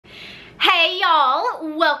Hey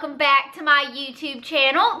y'all, welcome back to my YouTube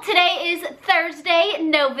channel. Today is Thursday,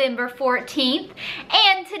 November 14th,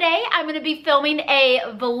 and today I'm going to be filming a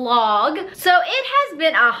vlog. So it has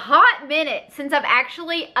been a hot minute since I've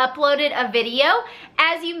actually uploaded a video.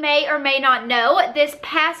 As you may or may not know, this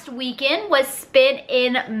past weekend was spent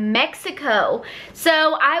in Mexico.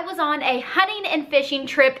 So I was on a hunting and fishing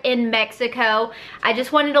trip in Mexico. I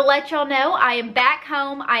just wanted to let y'all know I am back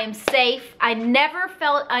home. I am safe. I never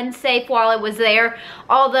felt unsafe while I was there,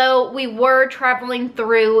 although we were traveling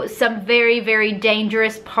through some very, very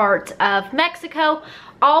dangerous parts of Mexico.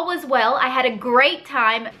 All was well. I had a great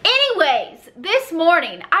time. Anyways, this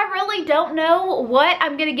morning, I really don't know what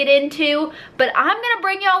I'm gonna get into, but I'm gonna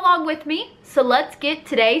bring y'all along with me. So let's get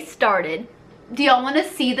today started. Do y'all wanna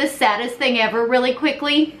see the saddest thing ever really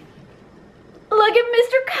quickly? Look at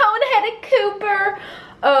Mr. Cone-headed Cooper.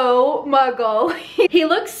 Oh my god. He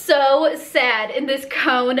looks so sad in this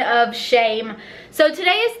cone of shame. So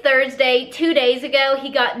today is Thursday. 2 days ago,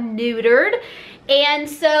 he got neutered. And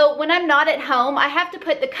so when I'm not at home, I have to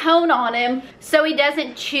put the cone on him so he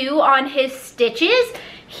doesn't chew on his stitches.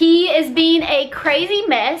 He is being a crazy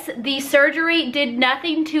mess. The surgery did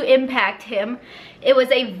nothing to impact him. It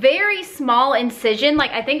was a very small incision.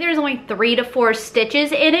 Like, I think there's only 3 to 4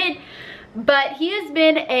 stitches in it. But he has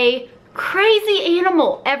been a crazy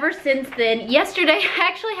animal ever since then. Yesterday, I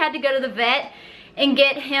actually had to go to the vet and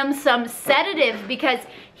get him some sedative because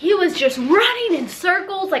he was just running in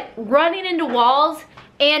circles, like running into walls.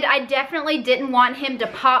 And I definitely didn't want him to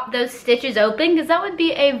pop those stitches open because that would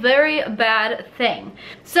be a very bad thing.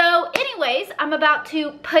 So anyways, I'm about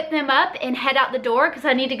to put them up and head out the door because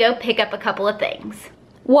I need to go pick up a couple of things.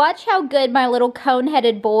 Watch how good my little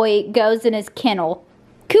cone-headed boy goes in his kennel.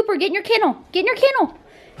 Cooper, get in your kennel. Get in your kennel.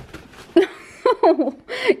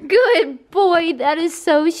 Good boy. That is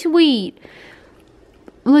so sweet.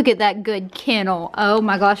 Look at that good kennel. Oh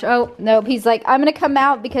my gosh. Oh, nope. He's like, I'm going to come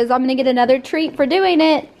out because I'm going to get another treat for doing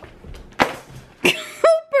it.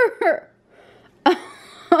 Cooper.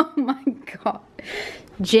 Oh my God.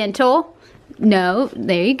 Gentle. No,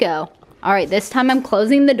 there you go. All right, this time I'm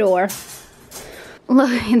closing the door.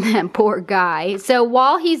 Look at that poor guy. So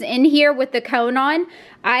while he's in here with the cone on,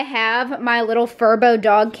 I have my little Furbo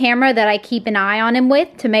dog camera that I keep an eye on him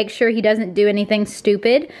with to make sure he doesn't do anything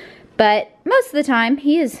stupid. But most of the time,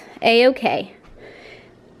 he is A-okay.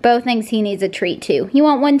 Bo thinks he needs a treat too. You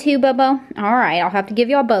want one too, Bobo? All right, I'll have to give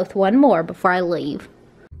y'all both one more before I leave.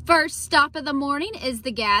 First stop of the morning is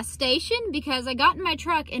the gas station because I got in my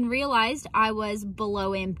truck and realized I was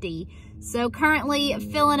below empty. So currently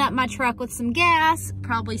filling up my truck with some gas,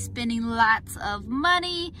 probably spending lots of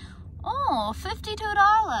money. Oh,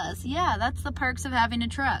 $52. Yeah, that's the perks of having a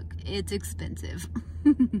truck. It's expensive.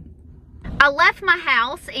 I left my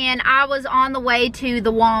house and I was on the way to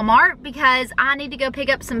the Walmart because I need to go pick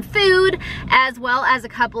up some food as well as a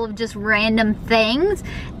couple of just random things.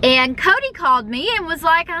 And Cody called me and was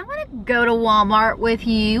like, I want to go to Walmart with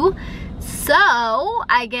you. So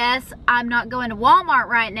I guess I'm not going to Walmart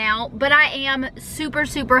right now, but I am super,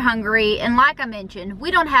 super hungry. And like I mentioned,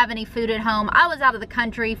 we don't have any food at home. I was out of the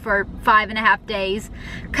country for 5.5 days.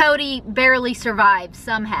 Cody barely survived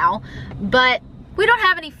somehow, but we don't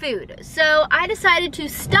have any food. So I decided to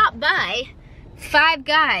stop by Five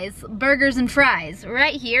Guys Burgers and Fries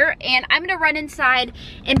right here, and I'm gonna run inside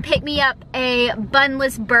and pick me up a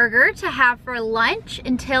bunless burger to have for lunch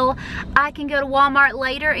until I can go to Walmart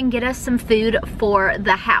later and get us some food for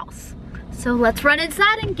the house. So let's run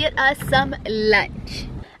inside and get us some lunch.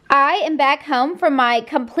 I am back home from my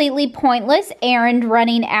completely pointless errand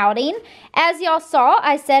running outing. As y'all saw,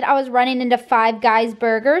 I said I was running into Five Guys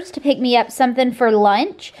Burgers to pick me up something for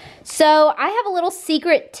lunch. So I have a little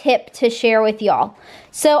secret tip to share with y'all.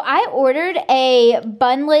 So I ordered a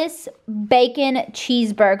bunless bacon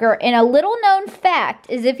cheeseburger, and a little known fact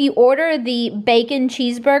is if you order the bacon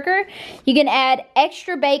cheeseburger, you can add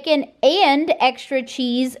extra bacon and extra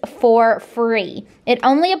cheese for free. It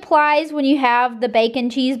only applies when you have the bacon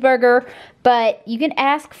cheeseburger, but you can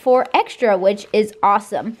ask for extra, which is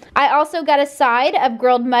awesome. I also got a side of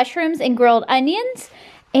grilled mushrooms and grilled onions,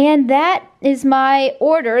 and that is my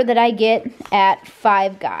order that I get at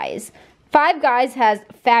Five Guys. Five Guys has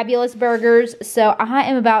fabulous burgers, so I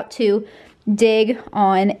am about to dig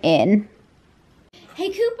on in. Hey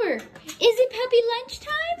Cooper, is it puppy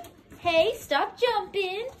lunchtime? Hey, stop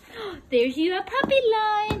jumping. There's your puppy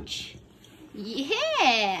lunch.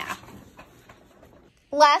 Yeah.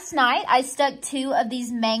 Last night, I stuck 2 of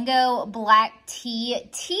these mango black tea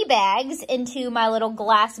bags into my little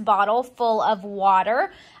glass bottle full of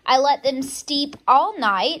water. I let them steep all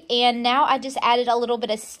night, and now I just added a little bit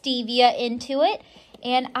of stevia into it.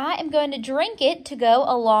 and I am going to drink it to go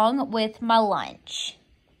along with my lunch.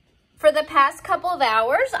 For the past couple of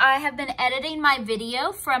hours, I have been editing my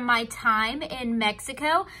video from my time in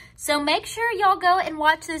Mexico. So make sure y'all go and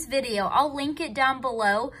watch this video. I'll link it down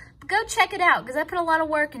below. But go check it out because I put a lot of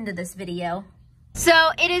work into this video. So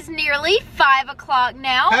it is nearly 5 o'clock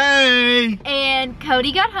now. Hey! And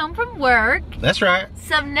Cody got home from work. That's right.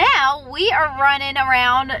 So now we are running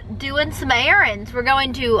around doing some errands. We're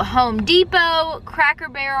going to Home Depot, Cracker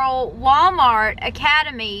Barrel, Walmart,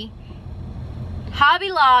 Academy,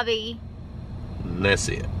 Hobby Lobby. That's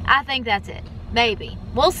it. I think that's it. Maybe.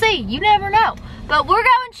 We'll see. You never know. But we're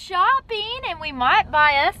going shopping and we might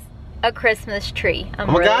buy us a Christmas tree. I'm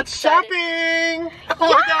oh my really God, excited. shopping!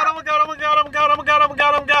 Oh my God, oh my God, oh my God, oh my God, oh my God, oh my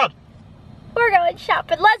God, oh my God. We're going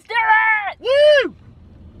shopping. Let's do it! Woo!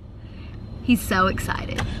 He's so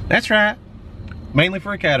excited. That's right. Mainly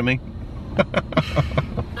for Academy.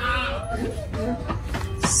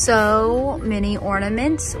 So many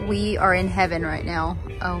ornaments. We are in heaven right now.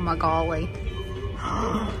 Oh my golly.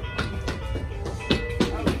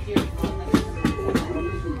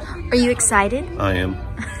 Are you excited? I am.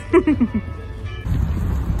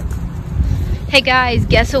 Hey guys,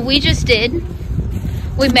 guess what we just did?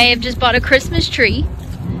 We may have just bought a Christmas tree.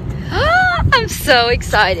 I'm so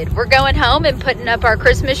excited. We're going home and putting up our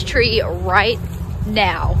Christmas tree right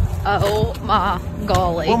now. Oh my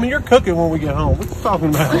golly. Well, I mean, you're cooking when we get home. What are you talking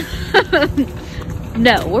about?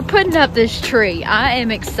 No, we're putting up this tree. I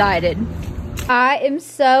am excited. I am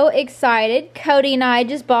so excited. Cody and I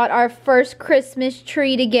just bought our first Christmas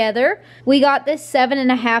tree together. We got this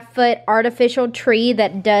 7.5-foot artificial tree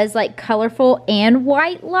that does like colorful and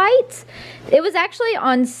white lights. It was actually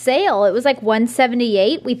on sale. It was like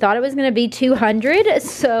 $178. We thought it was gonna be $200,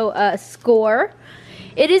 so score.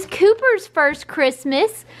 It is Cooper's first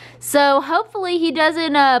Christmas, so hopefully he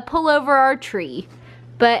doesn't pull over our tree.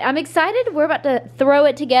 But I'm excited. We're about to throw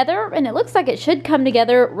it together, and it looks like it should come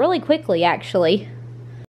together really quickly, actually.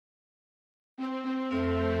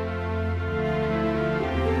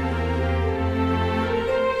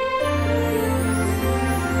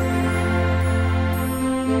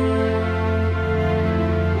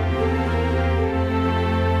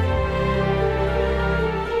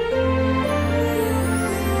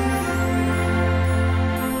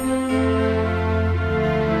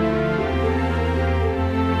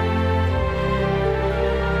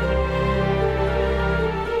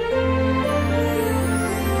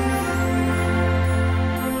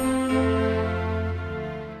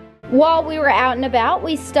 While we were out and about,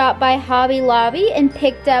 we stopped by Hobby Lobby and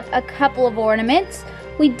picked up a couple of ornaments.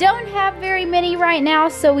 We don't have very many right now,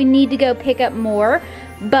 so we need to go pick up more,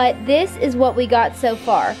 but this is what we got so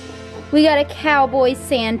far. We got a cowboy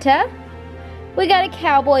Santa. We got a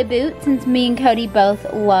cowboy boot, since me and Cody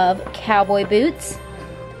both love cowboy boots.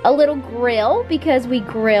 A little grill, because we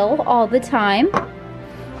grill all the time.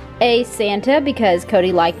 A Santa, because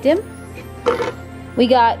Cody liked him. We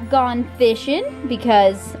got gone fishing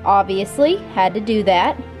because obviously had to do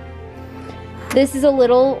that. This is a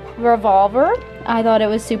little revolver. I thought it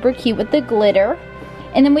was super cute with the glitter.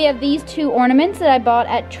 And then we have these two ornaments that I bought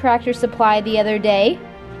at Tractor Supply the other day.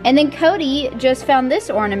 And then Cody just found this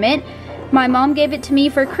ornament. My mom gave it to me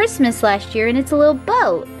for Christmas last year and it's a little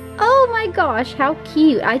boat. Oh my gosh, how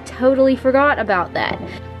cute. I totally forgot about that.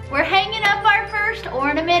 We're hanging up our first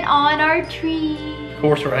ornament on our tree. Of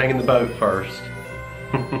course, we're hanging the boat first.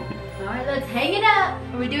 Alright, let's hang it up.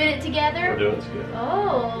 Are we doing it together? We're doing it together.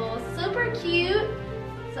 Oh, super cute.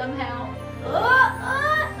 Somehow.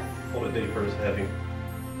 Hold it deeper, it's heavy.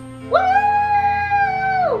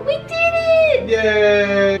 Woo! We did it!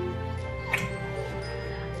 Yay!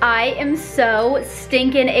 I am so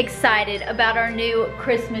stinking excited about our new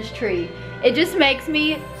Christmas tree. It just makes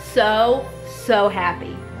me so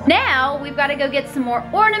happy. Now, we've got to go get some more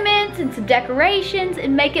ornaments and some decorations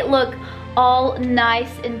and make it look all nice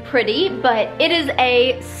and pretty, but it is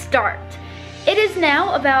a start. It is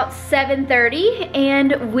now about 7:30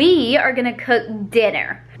 and we are gonna cook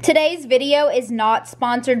dinner. Today's video is not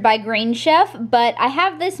sponsored by Green Chef, but I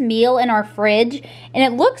have this meal in our fridge and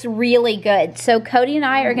it looks really good. So Cody and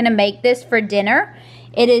I are gonna make this for dinner.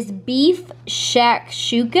 It is beef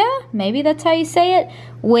shakshuka, maybe that's how you say it,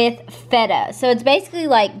 with feta. So it's basically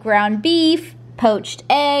like ground beef, poached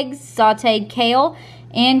eggs, sauteed kale,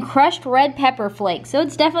 and crushed red pepper flakes. So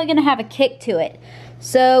it's definitely gonna have a kick to it.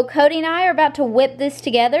 So Cody and I are about to whip this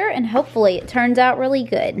together and hopefully it turns out really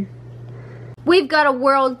good. We've got a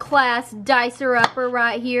world-class dicer upper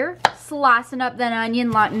right here, slicing up that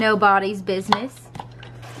onion like nobody's business.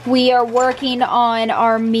 We are working on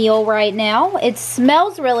our meal right now. It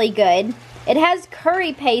smells really good. It has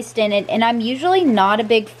curry paste in it, and I'm usually not a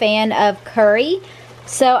big fan of curry.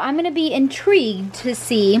 So I'm going to be intrigued to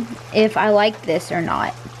see if I like this or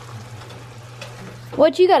not.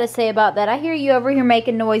 What you got to say about that? I hear you over here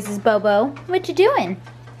making noises, Bobo. What you doing?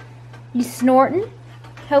 You snorting?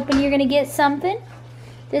 Hoping you're going to get something?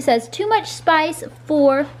 This has too much spice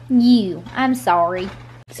for you. I'm sorry.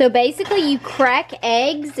 So basically you crack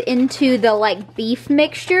eggs into the like beef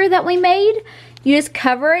mixture that we made. You just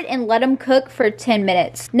cover it and let them cook for 10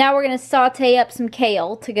 minutes. Now we're going to saute up some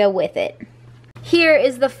kale to go with it. Here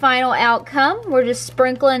is the final outcome. We're just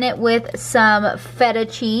sprinkling it with some feta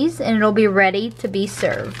cheese and it'll be ready to be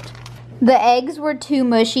served. The eggs were too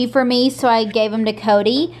mushy for me, so I gave them to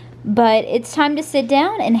Cody. But it's time to sit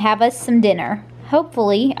down and have us some dinner.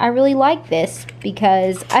 Hopefully, I really like this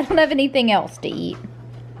because I don't have anything else to eat.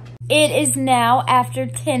 It is now after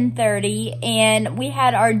 10:30 and we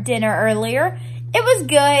had our dinner earlier. It was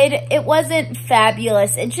good. It wasn't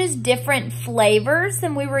fabulous. It's just different flavors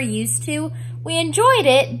than we were used to. We enjoyed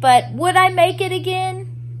it, but would I make it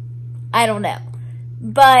again? I don't know.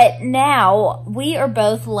 But now we are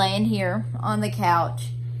both laying here on the couch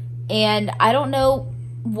and I don't know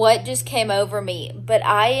what just came over me, but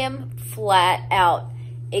I am flat out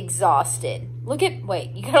exhausted.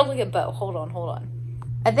 Wait, you gotta look at Bo. Hold on.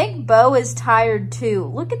 I think Bo is tired too.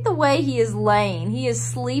 Look at the way he is laying. He is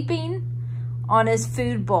sleeping on his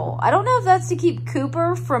food bowl. I don't know if that's to keep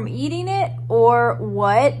Cooper from eating it or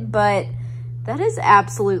what, but that is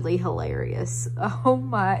absolutely hilarious. Oh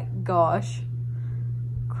my gosh.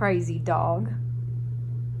 Crazy dog.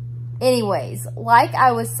 Anyways, like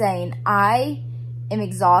I was saying, I am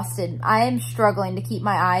exhausted. I am struggling to keep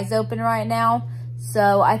my eyes open right now.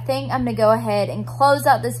 So I think I'm going to go ahead and close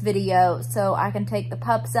out this video so I can take the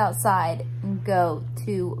pups outside and go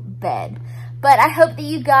to bed. But I hope that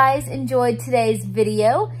you guys enjoyed today's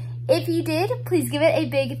video. If you did, please give it a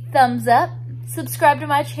big thumbs up. Subscribe to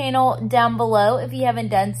my channel down below if you haven't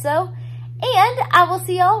done so. And I will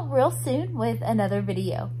see y'all real soon with another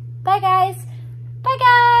video. Bye guys. Bye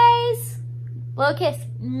guys. Little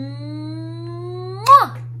kiss.